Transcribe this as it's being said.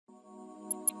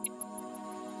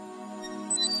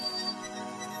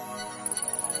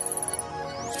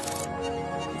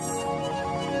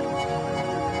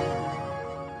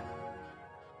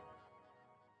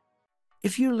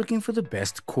If you're looking for the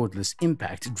best cordless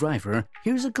impact driver,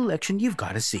 here's a collection you've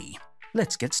got to see.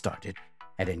 Let's get started.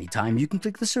 At any time, you can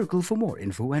click the circle for more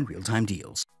info and real-time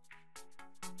deals.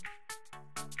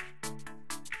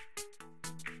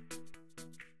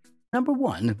 Number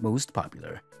 1 most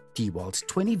popular, DeWalt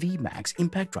 20V Max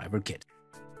Impact Driver Kit.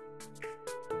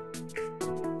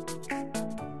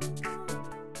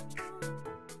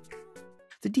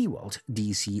 The DeWalt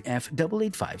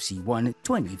DCF885C1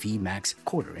 20V Max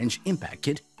 1/4-inch Impact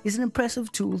Kit is an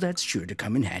impressive tool that's sure to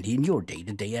come in handy in your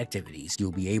day-to-day activities.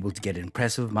 You'll be able to get an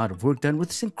impressive amount of work done with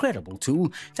this incredible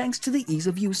tool thanks to the ease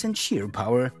of use and sheer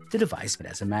power. The device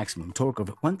has a maximum torque of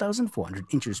 1,400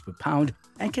 inches per pound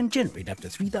and can generate up to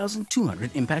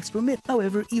 3,200 impacts per minute.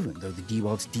 However, even though the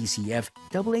DeWalt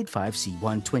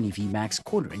DCF885C1 20V Max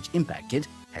 1/4-inch Impact Kit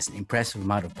has an impressive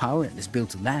amount of power and is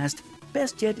built to last,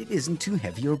 best yet, it isn't too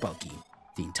heavy or bulky.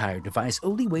 The entire device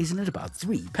only weighs in at about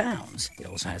 3 pounds. It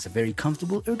also has a very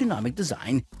comfortable ergonomic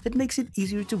design that makes it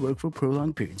easier to work for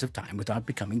prolonged periods of time without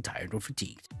becoming tired or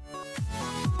fatigued.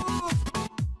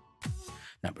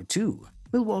 Number 2.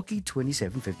 Milwaukee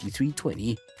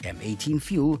 275320 M18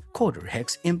 Fuel 1/4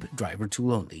 Hex Imp Driver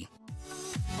Tool Only.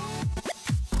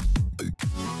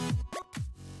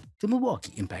 The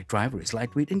Milwaukee Impact Driver is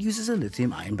lightweight and uses a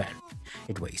lithium-ion battery.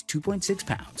 It weighs 2.6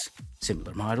 pounds.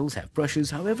 Similar models have brushes,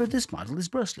 however this model is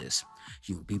brushless.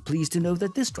 You'll be pleased to know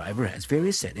that this driver has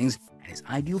various settings and is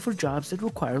ideal for jobs that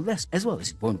require less, as well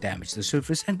as it won't damage the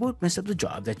surface and won't mess up the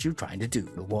job that you're trying to do.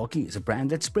 Milwaukee is a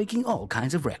brand that's breaking all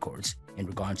kinds of records in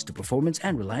regards to performance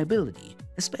and reliability,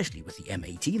 especially with the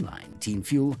M18 line. Teen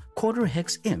Fuel 1/4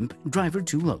 Hex Imp Driver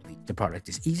Tool Only. The product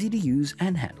is easy to use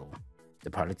and handle. The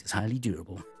product is highly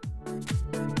durable.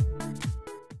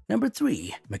 Number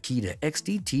 3. Makita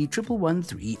XDT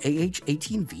 1113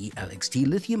 AH18V LXT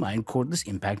Lithium-Ion Cordless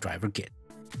Impact Driver Kit.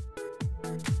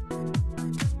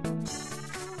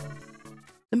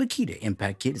 The Makita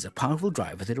Impact Kit is a powerful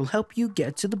driver that'll help you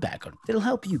get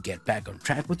back on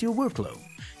track with your workload.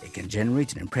 It can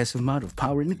generate an impressive amount of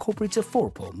power and incorporates a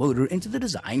 4-pole motor into the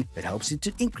design that helps it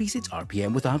to increase its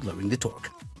RPM without lowering the torque.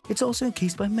 It's also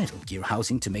encased by metal gear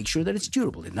housing to make sure that it's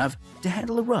durable enough to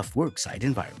handle a rough worksite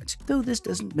environment, though this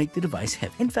doesn't make the device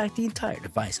heavy. In fact, the entire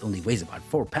device only weighs about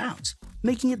 4 pounds,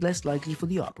 making it less likely for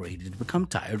the operator to become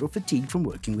tired or fatigued from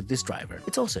working with this driver.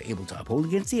 It's also able to uphold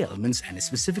against the elements and is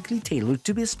specifically tailored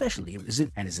to be especially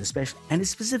resistant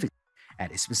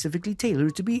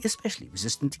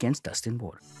against dust and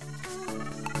water.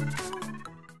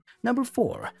 Number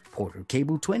 4. Porter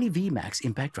Cable 20V Max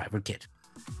Impact Driver Kit.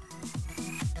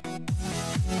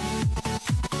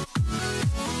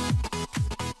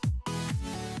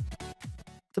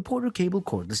 The Porter Cable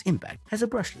Cordless Impact has a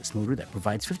brushless motor that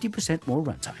provides 50% more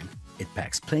runtime. It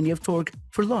packs plenty of torque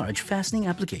for large fastening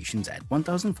applications at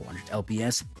 1,400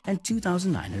 LPS and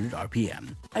 2,900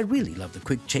 RPM. I really love the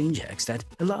quick change hex that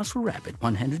allows for rapid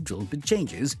one-handed drill bit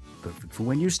changes, perfect for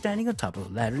when you're standing on top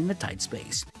of a ladder in a tight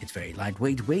space. It's very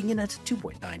lightweight, weighing in at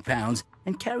 2.9 pounds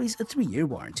and carries a 3-year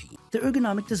warranty. The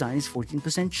ergonomic design is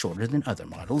 14% shorter than other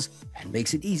models and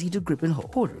makes it easy to grip and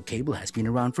hold. Porter Cable has been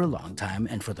around for a long time,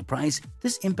 and for the price,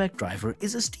 this impact driver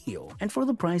is a steal.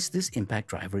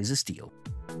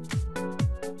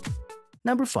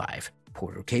 Number 5.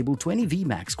 Porter Cable 20V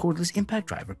Max Cordless Impact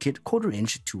Driver Kit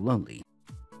 1/4-inch Tool Only.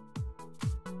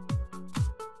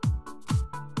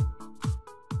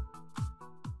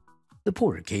 The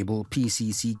Porter Cable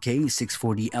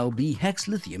PCCK640LB Hex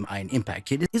Lithium-Ion Impact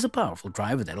Kit is a powerful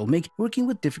driver that'll make working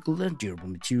with difficult and durable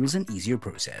materials an easier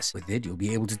process. With it, you'll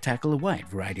be able to tackle a wide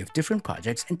variety of different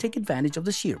projects and take advantage of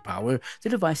the sheer power the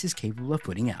device is capable of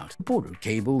putting out. The Porter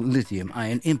Cable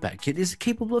Lithium-Ion Impact Kit is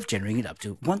capable of generating up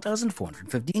to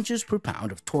 1,450 inches per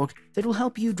pound of torque that will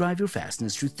help you drive your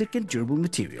fasteners through thick and durable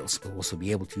materials. You'll also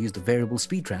be able to use the variable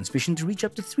speed transmission to reach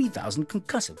up to 3,000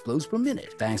 concussive blows per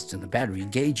minute. Thanks to the battery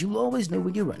gauge, you'll always know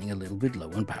when you're running a little bit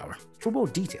low on power. For more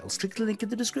details, click the link in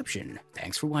the description.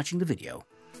 Thanks for watching the video.